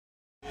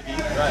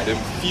Them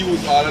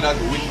fuse all of that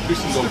with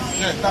Christendom.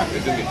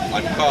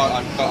 And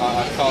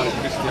call it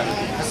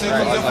Christianity.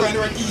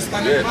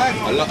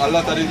 A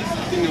lot of the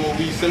things that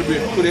we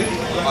celebrate today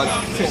as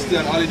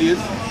Christian holidays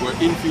were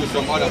infused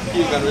from other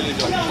pagan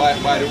religions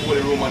by the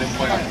Holy Roman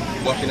Empire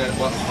back in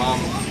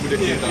with the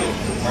decades ago.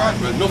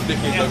 Well, enough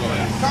decades ago.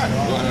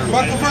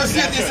 But the verse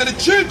said this, the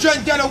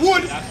children gather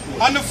wood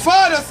and the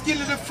fathers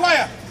kindle the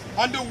fire,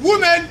 and the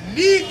women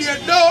knead their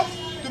dough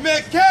to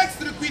make cakes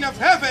to the Queen of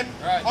Heaven,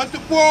 and to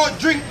pour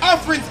drink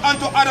offerings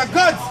unto other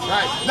gods,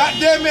 that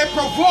they may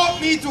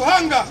provoke me to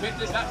hunger.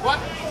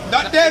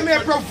 That they may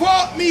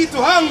provoke me to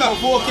hunger.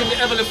 Provoking the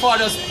Heavenly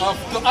Fathers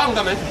to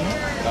hunger, man.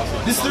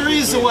 This is the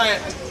reason why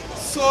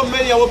so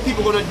many of our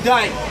people are going to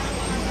die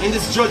in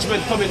this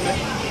judgment coming, man.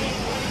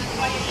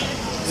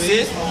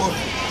 See?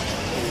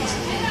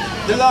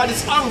 The Lord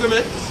is angry,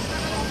 man.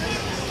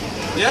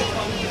 Yeah?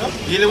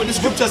 Dealing with the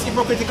scriptures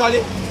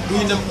hypocritically,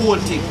 doing them own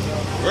thing.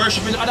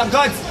 Worshipping other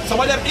gods. Some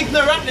of them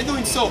ignorantly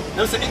doing so.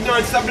 They say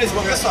ignorance is a bliss,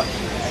 but guess what?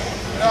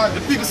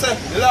 The people say,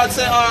 the Lord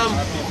say,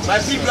 my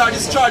people are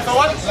destroyed for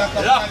what?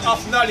 Lack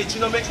of knowledge.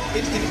 You know, make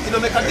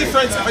a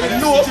difference when you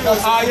know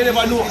or you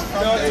never know.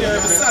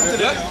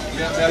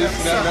 I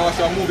watch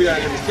a movie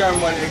and I can't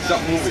remember the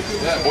exact movie.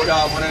 But when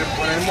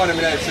I money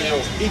I say, yo,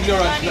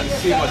 ignorance is not the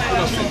same as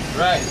innocent.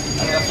 Right.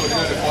 And that's what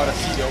the Father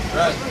see, yo.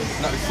 Right.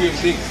 It's not the same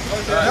thing.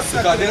 Right.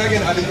 Because then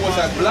again, at the most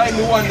I blind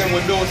the one them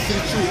when don't see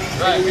the truth.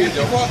 Right. Anyway,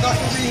 yo.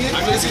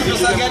 I mean, the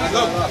scriptures again,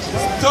 look,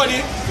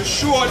 study to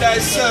show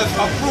thyself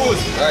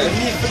approved. Right.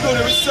 You need to do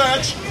the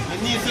research.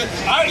 You need to,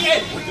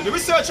 alright, the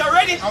research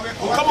already.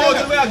 We'll come out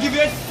and we'll give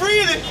you it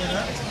freely.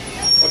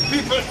 But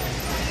people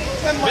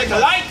make a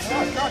light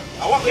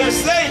of what we're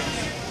saying.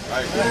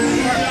 Right.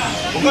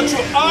 We'll go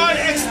through all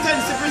the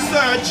extensive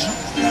research,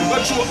 we'll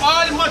go through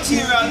all the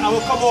material, and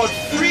we'll come out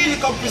freely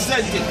come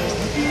present it.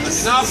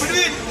 Now for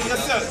it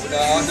yourself. The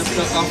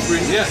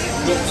offering, yeah,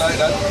 look like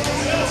that.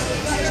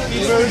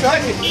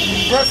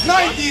 Verse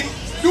 19,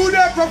 do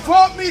they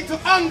provoke me to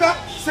anger,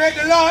 said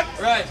the Lord?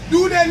 Right.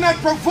 Do they not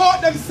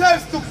provoke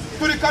themselves to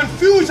the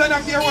confusion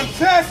of their own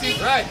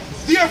faces? Right.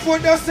 Therefore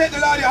thus said the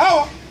Lord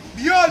Yahweh,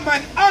 behold,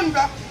 mine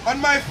anger and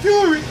my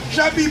fury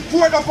shall be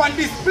poured upon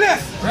this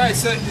place. Right,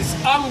 so this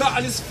anger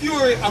and this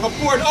fury are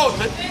poured out,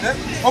 man.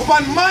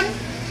 Upon man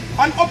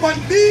and upon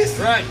beast,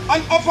 right,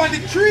 and upon the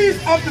trees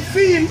of the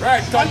field.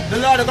 Right, the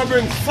Lord is going to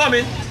bring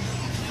famine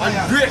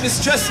and great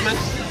distress, man.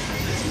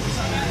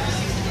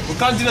 We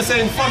continue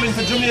saying famine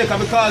for Jamaica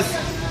because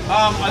a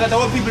lot of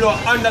our people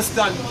don't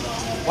understand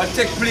what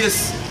takes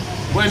place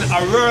when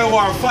a world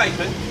war fight,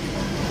 man.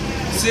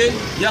 See,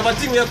 you have a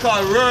thing we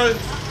call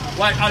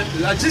worldwide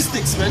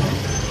logistics, man.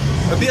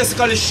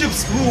 Basically,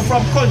 ships move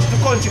from country to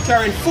country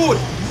carrying food.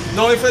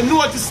 Now, if you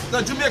notice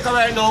that Jamaica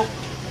right now,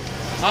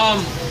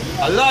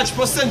 a large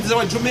percentage of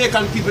what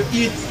Jamaican people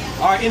eat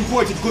are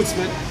imported goods,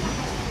 man.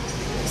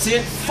 See,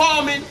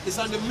 farming is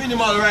on the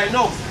minimal right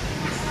now.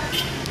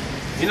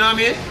 You know what I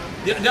mean?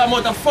 The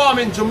amount of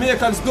farming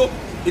Jamaicans do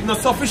is not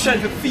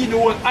sufficient to feed the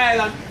whole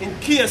island in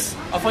case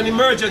of an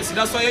emergency.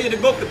 That's why you hear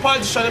the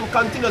politicians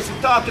continuously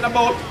talking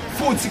about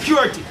food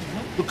security.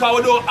 Because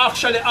we don't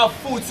actually have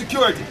food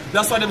security.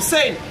 That's what I'm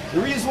saying. The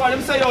reason why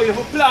I'm saying, oh, you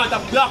have to plant a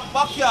black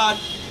backyard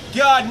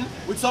garden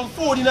with some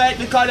food in it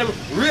because they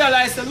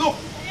realize that, look,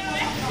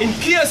 in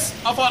case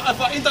of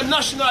an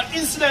international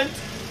incident,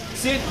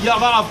 see, you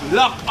have a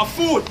lack of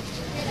food.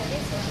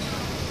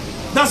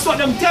 That's what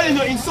I'm telling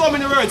you in so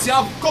many words. You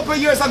have a couple of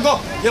years ago,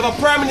 you have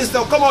a prime minister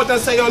come out and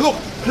say, oh, look,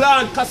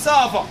 plant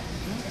cassava.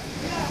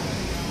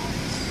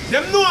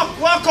 Them know,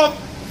 welcome.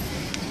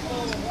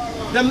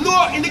 Them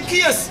know in the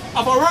case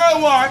of a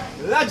world war,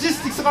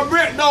 logistics are going to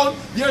break down.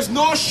 There's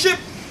no ship.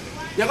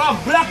 You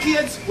have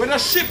blockades when a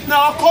ship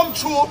now come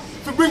through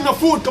to bring the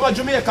food to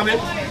Jamaica, man.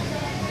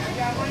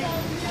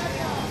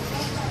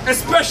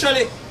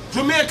 Especially,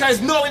 Jamaica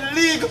is now in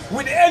league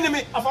with the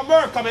enemy of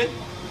America, man.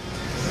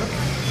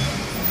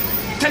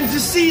 Can you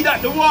see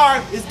that the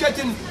war is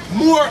getting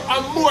more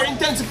and more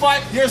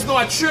intensified? There's now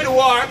a trade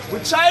war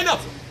with China.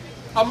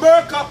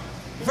 America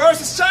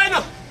versus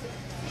China.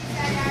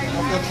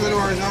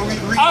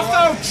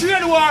 After a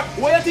trade war,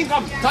 what do you think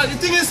of? The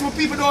thing is, when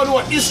people don't know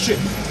history,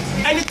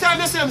 anytime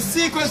they see them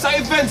sequence of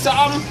events that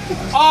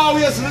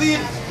always lead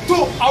to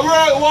a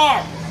world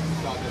war.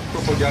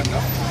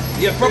 Propaganda.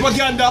 Yeah,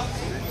 propaganda.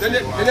 Then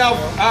they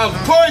have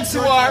currency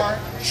war,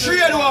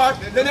 trade war,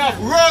 then they have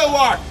world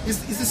war. It's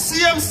the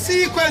same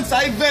sequence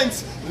of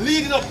events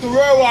leading up to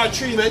World War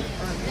III, man.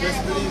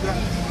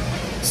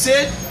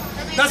 See?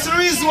 That's the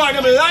reason why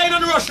they're lying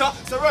on Russia,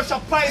 so Russia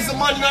buys the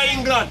money in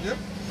England. Yep.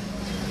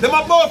 They're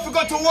about to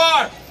go to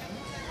war.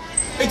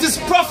 It is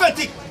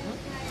prophetic.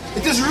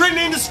 It is written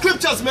in the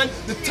scriptures, man.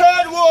 The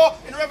third war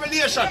in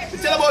Revelation. It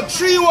tells about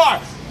 3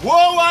 wars.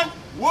 War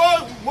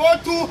 1, War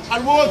 2,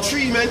 and War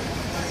 3, man.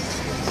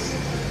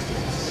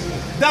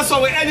 That's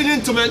what we're heading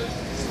into, man.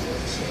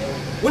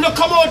 When you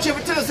come out here,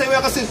 we tell us, we're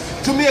going to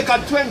say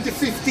Jamaica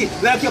 2050,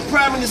 like your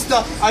Prime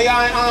Minister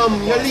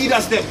and your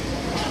leaders them.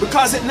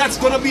 because it's not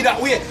going to be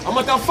that way. A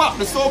matter of fact,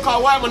 the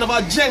so-called white man of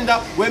agenda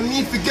when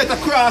me to get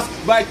across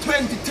by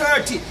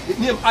 2030. It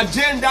named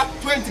Agenda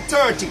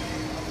 2030.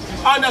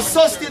 And a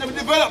sustainable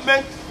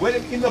development when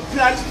in the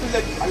plan to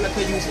let a lot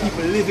of you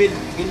people living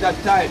in that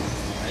time.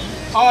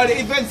 All the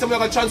events that are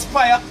going to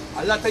transpire,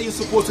 a lot of you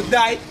supposed to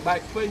die by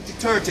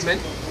 2030, man.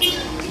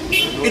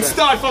 It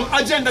starts from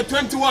Agenda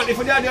 21. If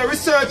you did your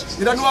research,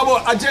 you don't know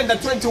about Agenda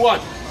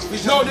 21.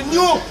 Now the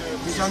new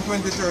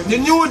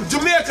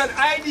Jamaican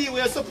ID we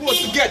are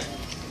supposed to get,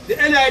 the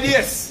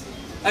N.I.D.S.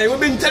 And we've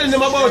been telling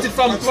them about it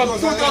from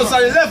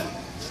 2011.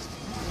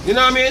 You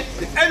know what I mean?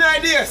 The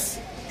N.I.D.S.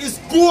 is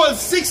goal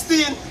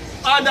 16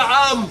 under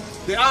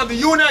the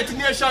United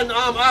Nations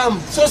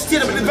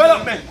Sustainable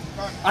Development.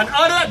 And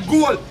under that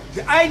goal,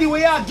 the ID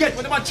we are get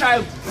when my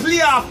child play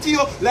after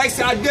you, like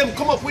say them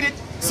come up with it,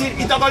 see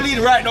it's going to lead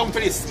right down to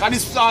this. And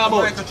this is all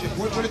about.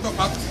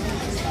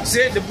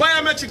 See, the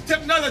biometric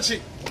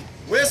technology,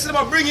 where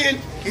you bring in,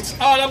 it's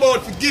all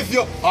about to give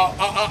you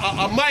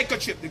a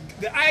microchip.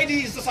 The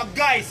ID is just a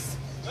guise.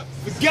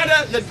 We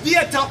gather the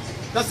data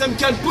that them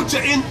can put you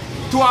in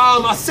to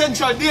a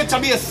central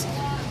database.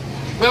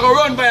 We're going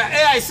to run by an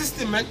AI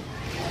system, man.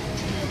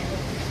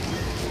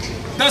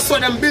 That's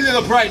what I'm building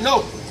up right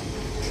now.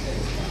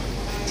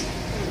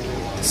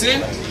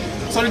 See?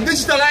 So the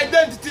digital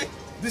identity,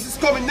 this is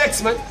coming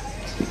next, man.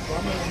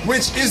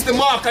 Which is the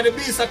mark of the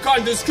beast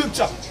according to the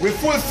scripture. We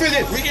fulfill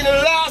it. We're in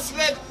the last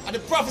leg of the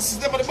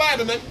prophecies of the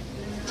Bible, man.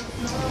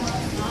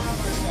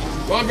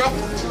 Go on, bro.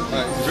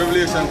 Right.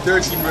 Revelation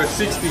 13 verse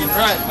 16.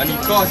 Right. And he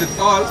calls it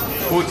all,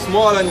 both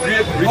small and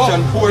great, rich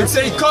and poor. He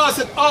said he calls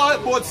it all,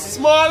 both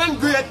small and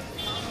great.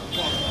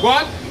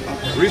 What?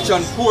 Rich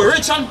and poor.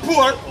 Rich and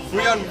poor.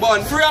 Free and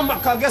bond. Free and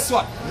bond. Because guess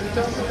what?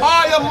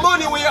 All your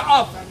money where you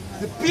have,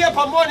 the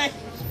paper money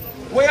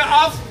where you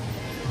have,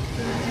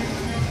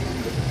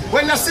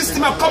 when the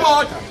system have come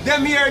out,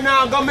 them here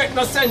now gonna make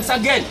no sense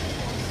again.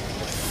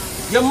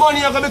 Your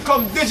money are gonna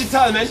become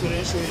digital, man.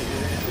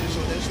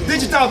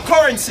 Digital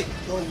currency.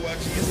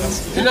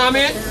 You know what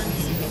I mean?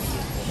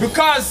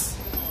 Because,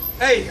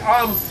 hey,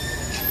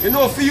 you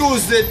know, if you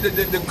use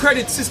the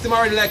credit system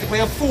already, like for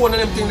your phone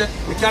and everything,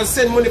 you can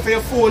send money for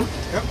your phone.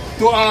 Yep.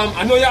 To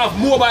I know you have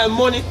mobile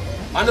money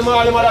and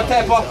all them other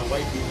type of,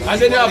 and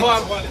then you have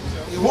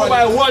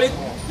mobile wallet.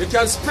 You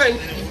can spend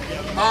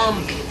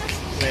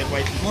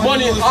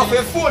money off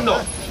your phone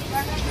now.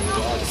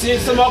 See,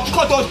 some have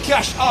cut out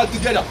cash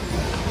altogether.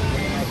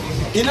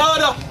 In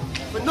order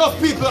for enough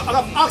people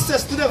have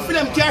access to them for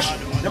them cash,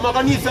 they're going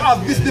to need to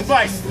have this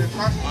device.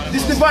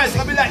 This device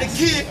will be like the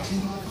key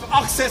to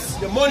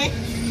access your money,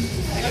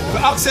 to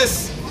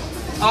access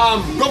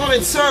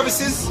government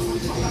services,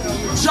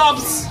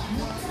 jobs.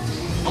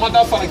 A matter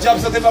of fact,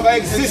 jobs that never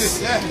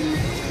exist.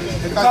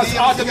 Because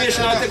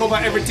automation will take over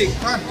everything.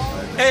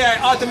 AI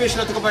automation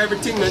will take over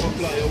everything, man.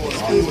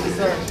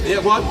 Yeah,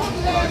 what?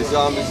 This is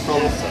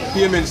from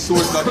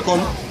paymentsource.com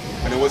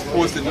and it was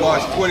posted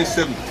March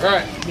 27,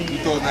 right.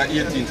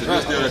 2018, so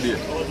just the other day.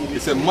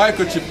 It said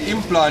microchip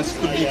implants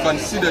could be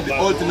considered the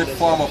ultimate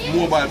form of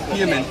mobile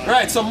payment.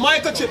 Right, so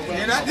microchip,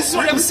 this is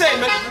what I'm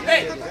saying, man.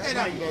 Hey,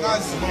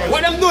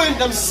 what I'm doing,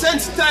 I'm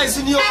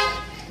sensitizing you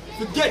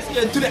to get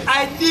into the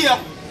idea.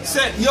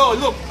 Say, yo,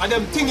 look, and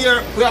them thing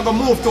here we have to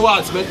move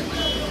towards, man.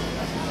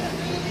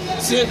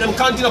 See, them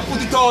continue to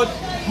put it out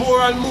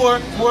more and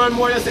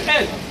more, and say,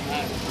 hey,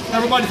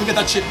 everybody forget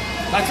that shit.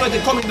 That's what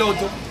they're coming down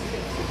to.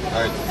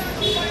 Right.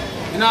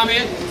 You know what I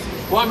mean?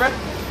 Go on, bro.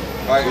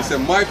 Right, it's a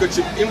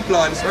microchip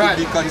implants could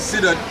be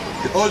considered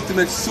the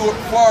ultimate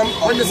form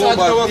of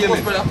mobile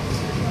payment.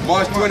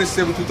 March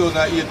 27,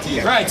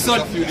 2018. Right, so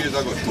that's a few days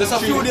ago. That's a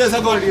few days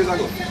ago.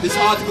 This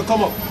article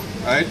come up.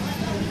 Right.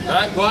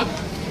 Right, go on.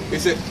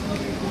 It's a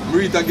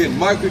read again.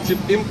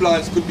 Microchip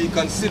implants could be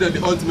considered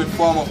the ultimate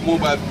form of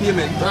mobile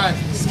payment. Right.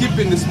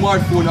 Skipping the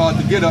smartphone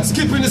altogether.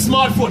 Skipping the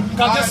smartphone.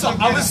 Because guess what?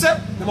 I will say,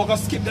 they're going to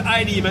skip the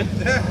ID, man.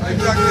 Yeah,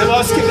 exactly. They're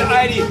going to skip the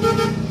ID.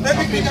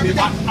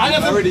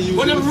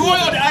 When they roll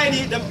out the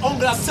ID, they're going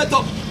to set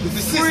up the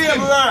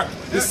framework,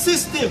 the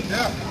system.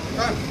 Yeah.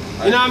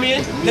 You know what I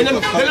mean? Then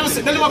they're going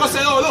to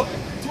say, oh, look.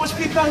 Too much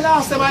people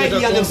lost them ID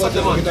and them stuff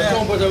them on.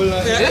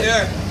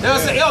 Yeah. They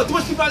say, yo, too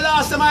much people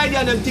lost them ID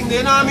and them things,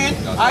 you know what I mean?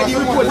 ID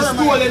report is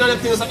stolen and them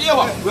things. So,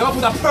 yo, we're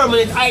going to put a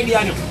permanent ID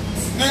on you.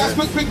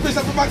 Quick piece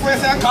of back where I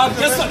say.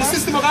 Guess what? The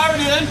system is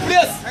already in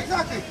place.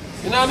 Exactly.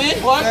 You know what I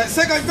mean? What?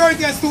 2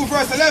 Corinthians 2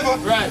 verse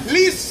 11. Right.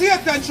 Least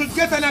Satan should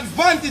get an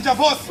advantage of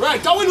us. Right.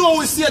 Because we know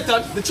who is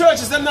Satan. The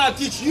churches them not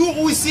teach you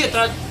who is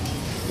Satan.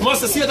 You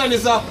must say Satan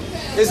is an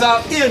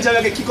angel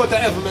that get kicked out of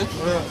heaven, man.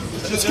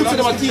 The scripture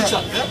never teach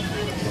that.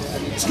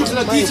 Scripture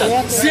never teach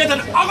that. Satan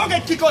ever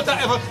get kicked out of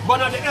heaven, but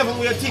not the heaven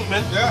where you think,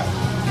 man. Yeah.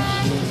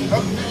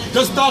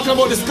 Just talking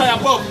about the sky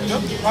above.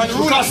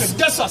 Because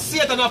guess what?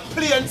 Satan have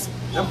planes.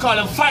 Them call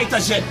them fighter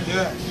jet.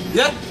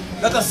 Yeah?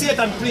 That's a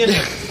Satan plane.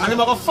 And they're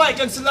going to fight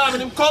against the Lord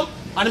when him come.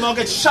 And they're going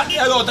to get shot the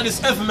hell out of this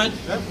heaven, man.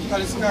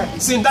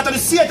 See, that is the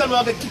Satan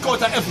will get kicked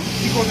out of heaven.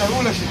 Kick out of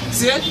rulership.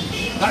 See?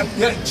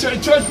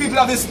 Church people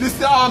have this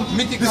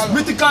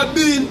mythical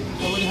being.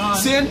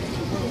 See?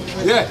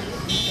 Yeah.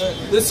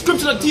 The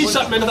scripture that teach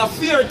that, man, is a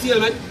fairy tale,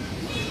 man.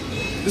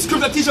 The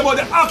scripture teach about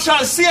the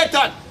actual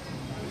Satan.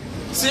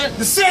 See,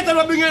 the Satan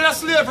will bring in a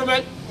slavery,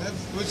 man.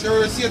 Which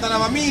your Satan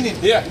have a meaning.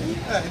 Yeah.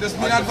 It does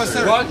mean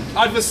adversary. One,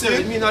 adversary,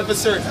 it means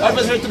adversary.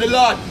 Adversary to the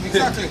Lord.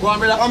 Exactly. Go on,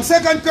 brother.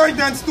 2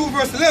 Corinthians 2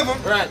 verse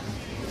 11. Right.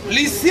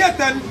 Lest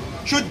Satan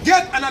should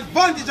get an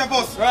advantage of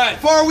us. Right.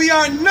 For we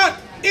are not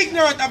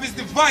ignorant of his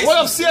device. What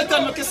of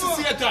Satan? Look at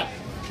Satan.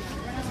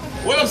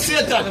 What of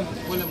Satan?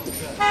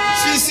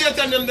 See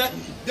Satan them that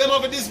them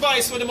have a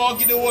device for them all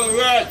give the whole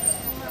world.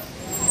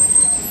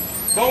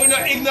 But we're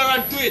not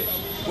ignorant to it.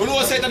 We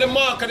know Satan the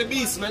mark of the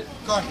beast, man.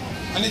 God.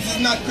 And it is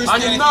not And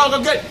Christianity. it's not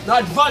gonna get the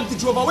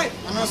advantage over it.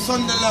 And our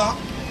Sunday law.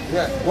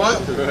 Yeah. What?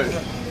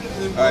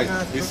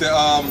 Alright, he said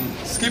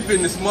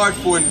skipping the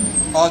smartphone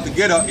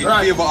altogether in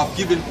favor of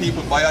giving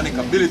people bionic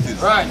abilities.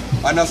 Right.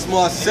 And a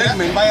small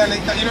segment.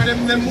 Bionic, you know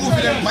them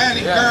movie, them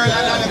bionic girl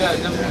and all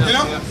them. You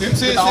know? Them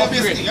say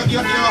basically,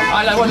 you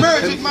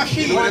merge with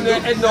machine. You want the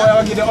head now,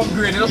 I'll give the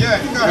upgrade, you know?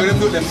 Yeah, You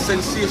know them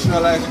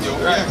sensationalize it, yo.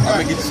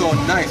 And make it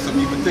sound nice so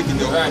people take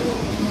it, yo. Right.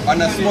 And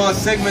a small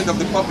segment of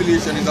the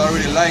population is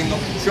already lining up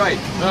to try it.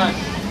 Right.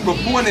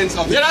 Proponents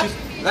of the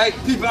Like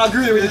people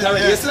agree with it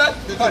already. You see that?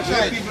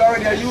 People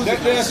already are using it.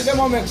 They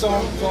might make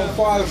some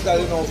false that,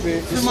 you know,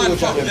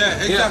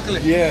 Yeah,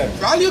 exactly.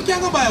 Yeah. All you can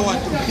go buy one.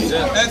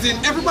 As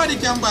in, everybody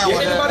can buy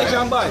one. Everybody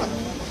can buy.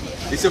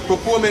 It's a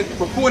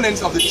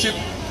proponents of the chip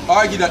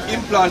argue that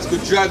implants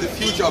could drive the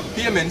future of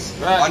payments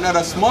and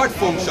other smart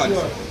functions,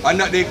 and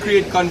that they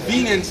create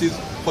conveniences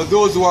for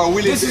those who are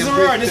willing This to is the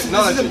embrace word. This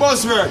technology. is the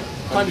buzzword.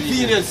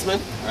 Convenience, man.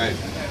 Right.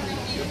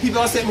 People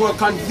are saying more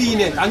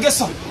convenient. And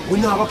guess what? We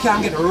never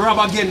can get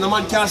robbed again. No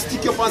man can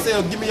stick you up and say,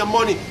 oh, give me your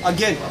money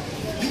again.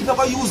 People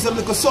never use them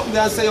because something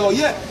there and say, oh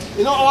yeah,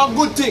 you know, a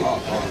good thing.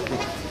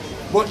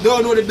 But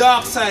don't know the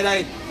dark side of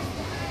it.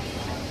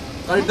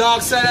 And the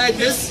dark side of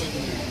it is,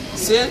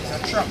 see? It's a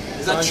trap.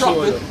 It's a trap.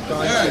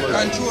 Yeah,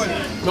 control.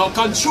 No,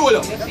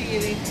 controller.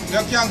 You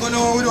can't go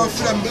nowhere without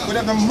freedom.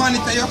 Without them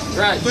monitor you.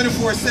 Right.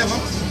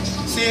 24/7.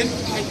 See?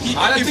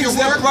 All the things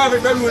they're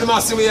private bedroom in the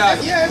massive we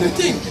have. Yeah,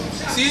 everything.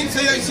 See?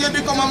 So you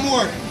become a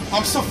more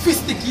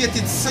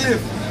sophisticated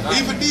slave.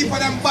 Even deeper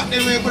than back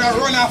then when you could have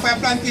run off a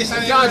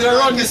plantation. You can't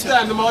run this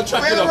time, the more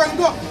track Where it you up. run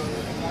go?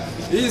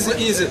 Easy,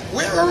 easy.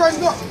 Where you run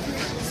go?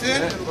 See?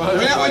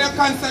 When you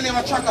constantly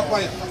have a track up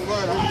on you.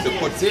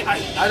 See,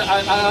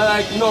 I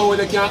like now when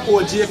they can't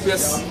hold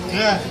GPS.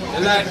 Yeah.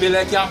 They like me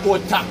like you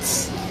hold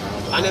tax.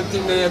 And them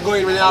things they're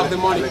going when they have the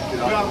money.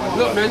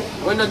 Look man,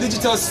 when the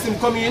digital system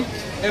come in,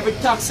 every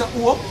tax you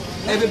owe,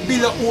 every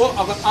bill you owe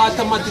are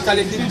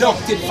automatically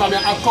deducted from your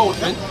account,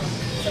 man.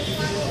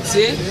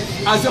 See?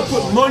 As you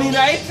put money in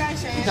it,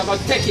 it's about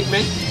take it,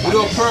 man,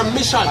 without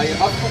permission. And you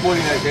have to put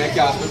money in it, you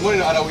can't put money in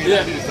the other way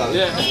than digital.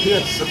 Yeah.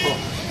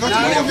 But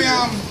you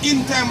know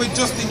in time with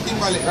Justin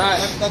Timberlake.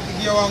 Right. That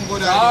give one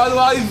good idea. All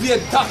I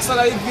evade tax and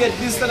I evade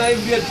this and I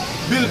evade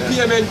bill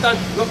payment and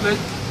look man.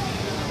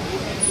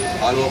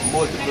 All of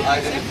multiple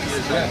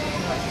identification.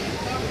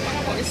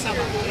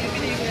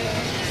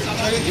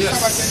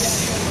 Yes.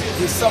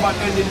 The Sabbath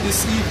ending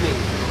this evening.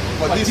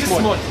 But this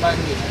month, by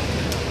the way.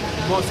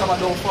 Most Sabbath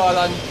don't fall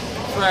on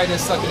Friday,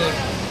 Saturday,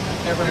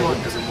 every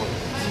month.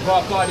 Go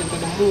according to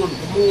the moon.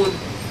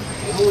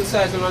 The moon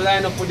size will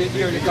line up with the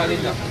yearly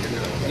calendar.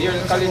 The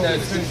yearly calendar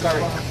is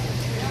incorrect.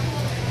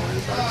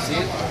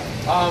 See?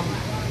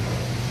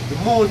 The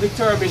moon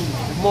determines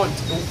the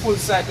month, the full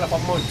cycle of a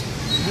month.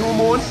 New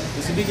moon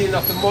is the beginning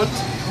of the month,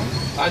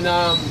 and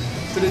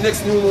to the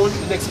next new moon,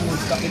 the next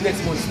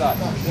month starts.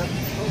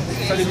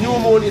 So the new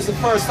moon is the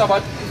first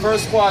Sabbath,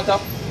 first quarter,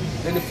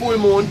 then the full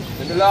moon,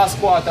 then the last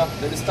quarter,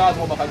 then the start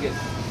over back again.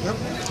 Yep.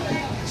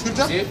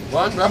 Scripture? See?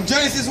 One, From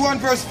Genesis 1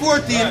 verse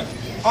 14,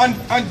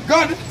 and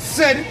God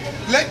said,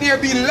 let there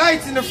be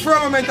lights in the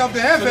firmament of the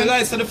So heaven. the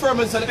lights of the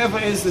firmament of the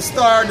heaven is the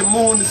star, the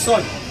moon, the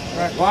sun.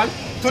 Right. One.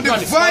 To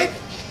divide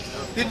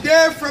the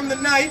day from the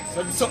night.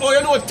 So oh,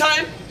 you know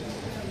time?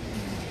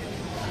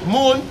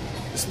 Moon,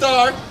 the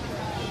star,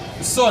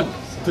 the sun.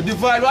 To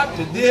divide what?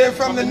 The day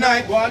from the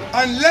night. One.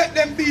 And let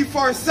them be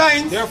for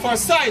signs. Therefore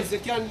signs, they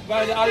can,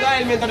 by the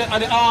alignment of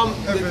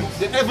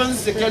the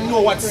heavens, they can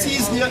know what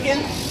season you're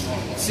in.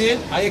 See?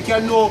 And you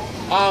can know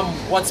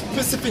what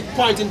specific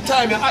point in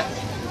time you're at.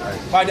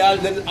 By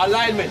the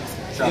alignment.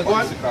 You go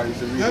on?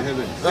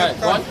 Right,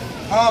 one.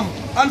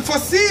 And for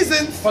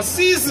seasons. For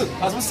season,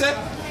 as we said,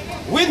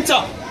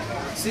 winter.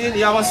 See,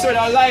 you have a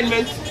certain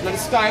alignment in the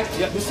sky.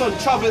 The sun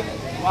travels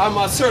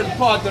a certain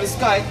part of the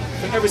sky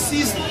for every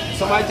season.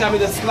 So my time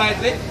it is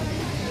slightly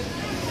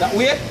that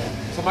way.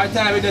 So my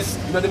time it is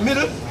in the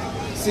middle.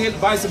 See,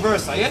 vice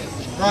versa, yeah?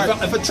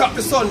 Right. If you track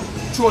the sun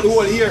throughout the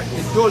whole year,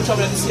 it don't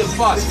travel at the same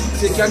part.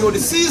 So you can know the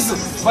season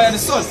via the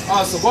sun.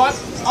 Also, what?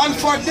 And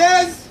for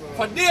days.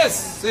 For days.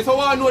 So if you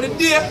want to know the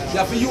day, you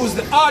have to use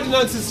the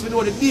ordinances to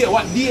know the day,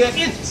 what day you're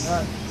in.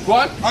 Right.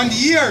 What? And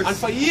years. And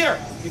for year.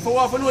 If you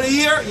want to know the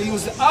year, you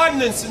use the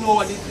ordinance to know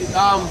what it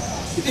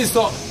is.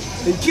 So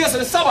in case of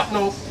the Sabbath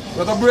now,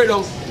 we're going to break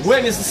down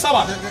when is the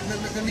Sabbath.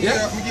 Let me give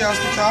you a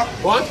scripture.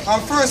 What?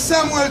 And 1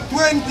 Samuel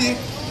 20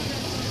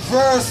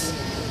 verse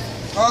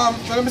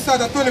so let me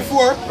start at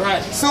 24.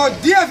 Right. So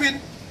David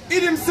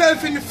hid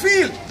himself in the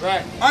field.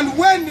 Right. And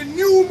when the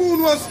new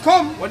moon was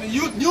come, When the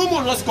new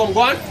moon was come,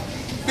 go on.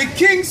 the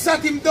king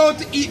sat him down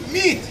to eat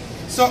meat.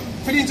 So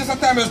for the interest of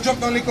time, let's drop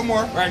down a little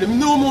more. Right, the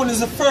new moon is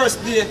the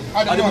first day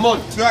of the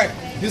month. Right.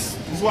 This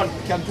one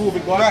can prove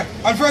it, go on. Right.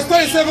 And verse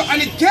 27,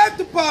 and it came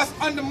to pass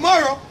on the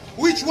morrow,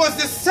 which was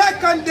the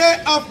second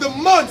day of the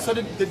month. So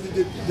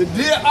the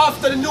day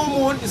after the new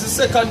moon is the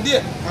second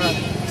day. Right.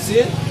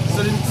 See?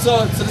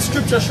 So the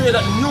scripture shows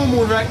that the new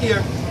moon right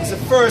here is the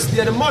first day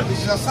of the month.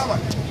 This is a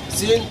Sabbath.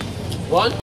 See? One.